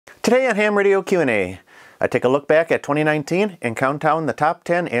Today on Ham Radio Q&A, I take a look back at 2019 and count down the top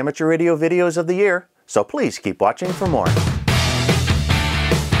 10 amateur radio videos of the year, so please keep watching for more.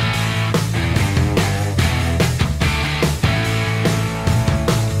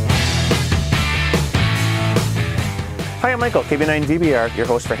 Hi, I'm Michael, KB9VBR, your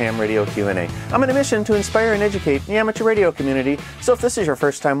host for Ham Radio Q&A. I'm on a mission to inspire and educate the amateur radio community, so if this is your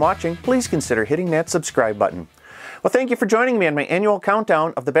first time watching, please consider hitting that subscribe button. Well, thank you for joining me on my annual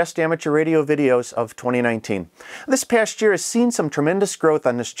countdown of the best amateur radio videos of 2019. This past year has seen some tremendous growth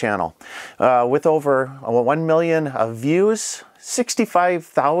on this channel, with over 1 million views,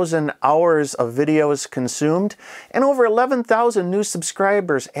 65,000 hours of videos consumed, and over 11,000 new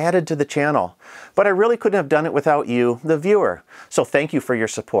subscribers added to the channel. But I really couldn't have done it without you, the viewer. So thank you for your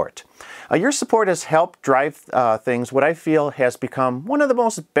support. Your support has helped drive things what I feel has become one of the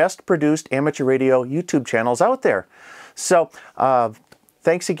most best produced amateur radio YouTube channels out there. So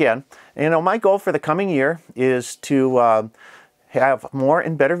thanks again. You know, my goal for the coming year is to have more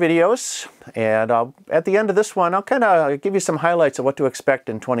and better videos, and at the end of this one I'll kind of give you some highlights of what to expect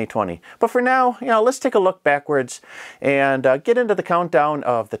in 2020. But for now, you know, let's take a look backwards and get into the countdown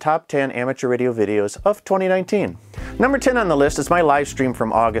of the top 10 amateur radio videos of 2019. Number 10 on the list is my live stream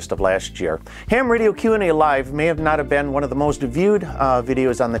from August of last year. Ham Radio Q&A Live may have not have been one of the most viewed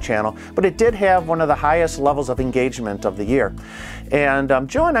videos on the channel, but it did have one of the highest levels of engagement of the year. And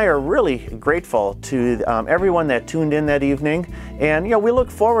Joe and I are really grateful to everyone that tuned in that evening, and you know, we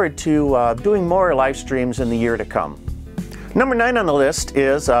look forward to doing more live streams in the year to come. Number 9 on the list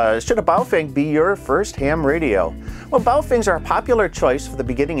is, should a Baofeng be your first ham radio? Well, Baofengs are a popular choice for the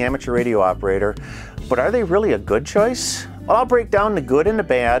beginning amateur radio operator, but are they really a good choice? Well, I'll break down the good and the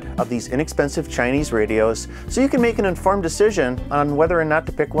bad of these inexpensive Chinese radios so you can make an informed decision on whether or not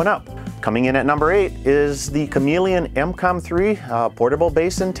to pick one up. Coming in at number 8 is the Chameleon M Come 3 portable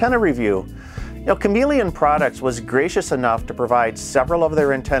base antenna review. You know, Chameleon Products was gracious enough to provide several of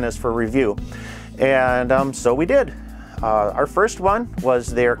their antennas for review, and so we did. Our first one was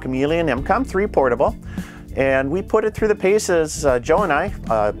their Chameleon M Come 3 portable, and we put it through the paces, Joe and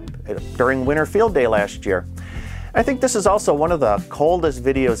I, during Winter Field Day last year. I think this is also one of the coldest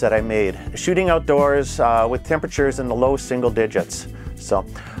videos that I made, shooting outdoors with temperatures in the low single digits. So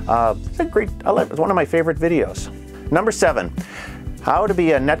it's a great, it's one of my favorite videos. Number 7, how to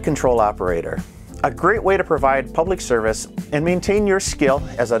be a net control operator. A great way to provide public service and maintain your skill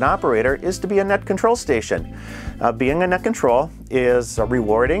as an operator is to be a net control station. Being a net control is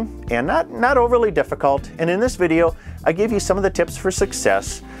rewarding and not overly difficult, and in this video I give you some of the tips for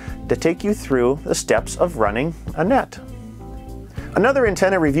success to take you through the steps of running a net. Another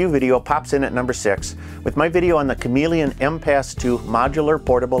antenna review video pops in at number 6 with my video on the Chameleon M Pass 2 modular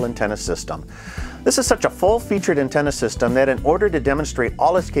portable antenna system. This is such a full-featured antenna system that in order to demonstrate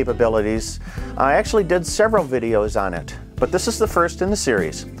all its capabilities, I actually did several videos on it, but this is the first in the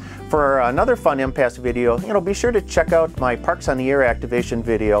series. For another fun M Pass video, you know, be sure to check out my Parks on the Air activation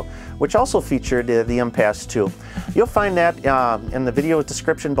video, which also featured the M Pass 2. You'll find that in the video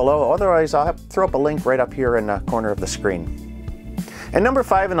description below, otherwise I'll throw up a link right up here in the corner of the screen. And number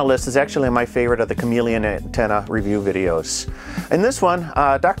 5 on the list is actually my favorite of the Chameleon antenna review videos. In this one,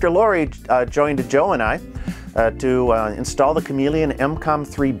 Dr. Laurie joined Joe and I to install the Chameleon M Come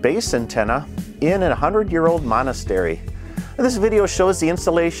 3 base antenna in a 100-year-old monastery. This video shows the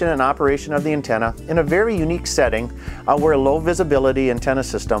installation and operation of the antenna in a very unique setting where a low visibility antenna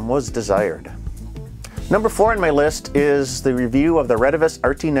system was desired. Number 4 on my list is the review of the Retevis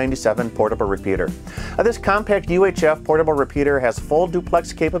RT97 portable repeater. This compact UHF portable repeater has full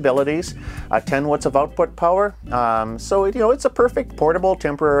duplex capabilities, 10 watts of output power, so you know, it's a perfect portable,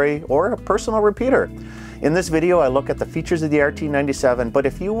 temporary, or a personal repeater. In this video I look at the features of the RT97, but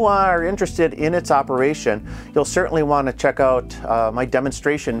if you are interested in its operation, you'll certainly want to check out my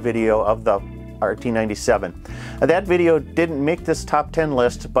demonstration video of the RT97. That video didn't make this top 10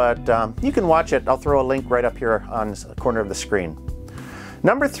 list, but you can watch it. I'll throw a link right up here on the corner of the screen.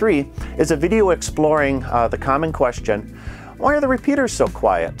 Number 3 is a video exploring the common question, why are the repeaters so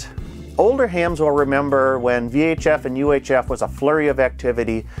quiet? Older hams will remember when VHF and UHF was a flurry of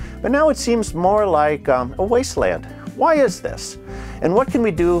activity, but now it seems more like a wasteland. Why is this? And what can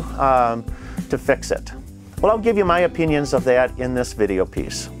we do to fix it? Well, I'll give you my opinions of that in this video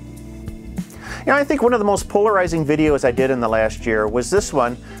piece. You know, I think one of the most polarizing videos I did in the last year was this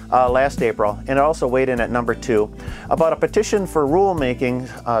one last April, and it also weighed in at number 2, about a petition for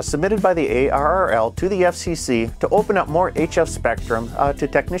rulemaking submitted by the ARRL to the FCC to open up more HF spectrum to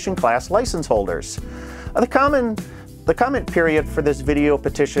technician class license holders. The comment period for this video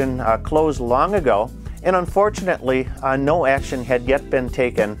petition closed long ago, and unfortunately no action had yet been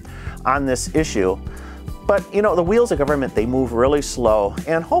taken on this issue. But, you know, the wheels of government, they move really slow,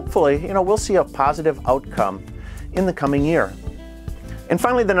 and hopefully, you know, we'll see a positive outcome in the coming year. And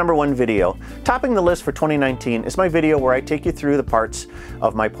finally, the #1 video. Topping the list for 2019 is my video where I take you through the parts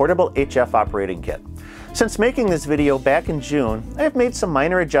of my portable HF operating kit. Since making this video back in June, I have made some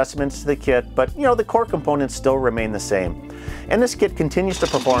minor adjustments to the kit, but you know, the core components still remain the same. And this kit continues to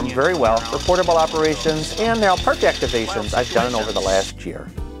perform very well for portable operations and now park activations I've done over the last year.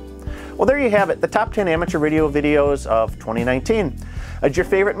 Well, there you have it, the top 10 amateur radio videos of 2019. Did your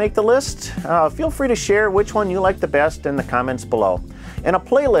favorite make the list? Feel free to share which one you like the best in the comments below. And a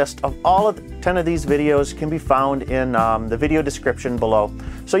playlist of all of 10 of these videos can be found in the video description below.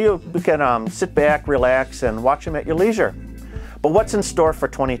 So you can sit back, relax, and watch them at your leisure. But what's in store for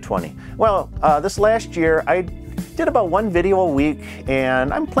 2020? Well, this last year I did about 1 video a week,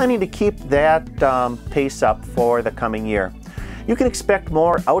 and I'm planning to keep that pace up for the coming year. You can expect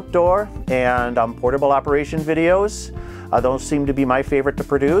more outdoor and portable operation videos. Those seem to be my favorite to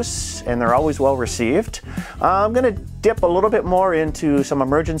produce, and they're always well received. I'm going to dip a little bit more into some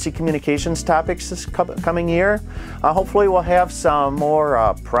emergency communications topics this coming year. Hopefully we'll have some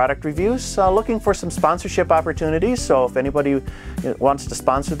more product reviews. Looking for some sponsorship opportunities, so if anybody wants to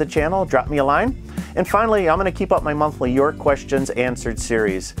sponsor the channel, drop me a line. And finally, I'm going to keep up my monthly Your Questions Answered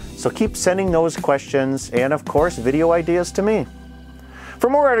series. So keep sending those questions and, of course, video ideas to me. For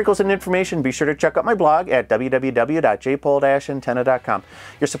more articles and information, be sure to check out my blog at www.jpole-antenna.com.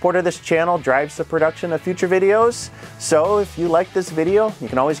 Your support of this channel drives the production of future videos, so if you like this video, you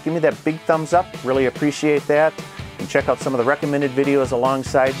can always give me that big thumbs up. Really appreciate that. And check out some of the recommended videos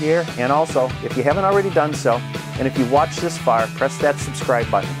alongside here. And also, if you haven't already done so, and if you've watched this far, press that subscribe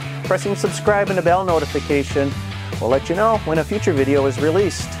button. Pressing subscribe and a bell notification will let you know when a future video is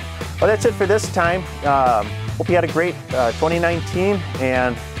released. Well, that's it for this time. Hope you had a great 2019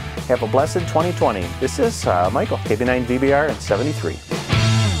 and have a blessed 2020. This is Michael, KB9VBR and 73.